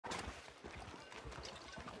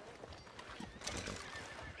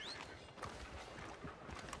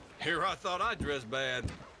Here I thought I dressed bad.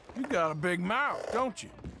 You got a big mouth, don't you?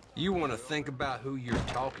 You want to think about who you're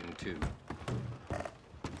talking to.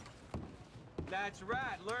 That's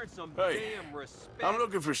right, learn some damn respect. I'm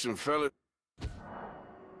looking for some fellas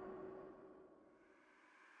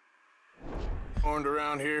horned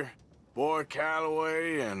around here. Boy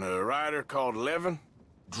Calloway and a rider called Levin.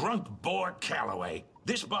 Drunk boy Calloway.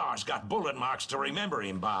 This bar's got bullet marks to remember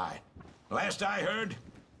him by. Last I heard,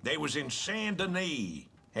 they was in Saint Denis.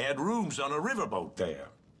 Had rooms on a riverboat there.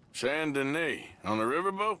 Saint Denis? On a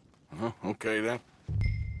riverboat? Okay then.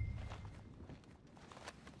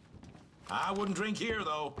 I wouldn't drink here,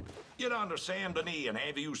 though. Get on to Saint Denis and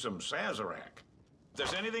have you some Sazerac. If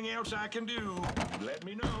there's anything else I can do, let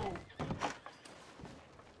me know.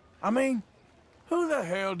 I mean, who the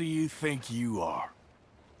hell do you think you are?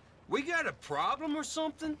 We got a problem or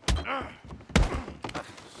something?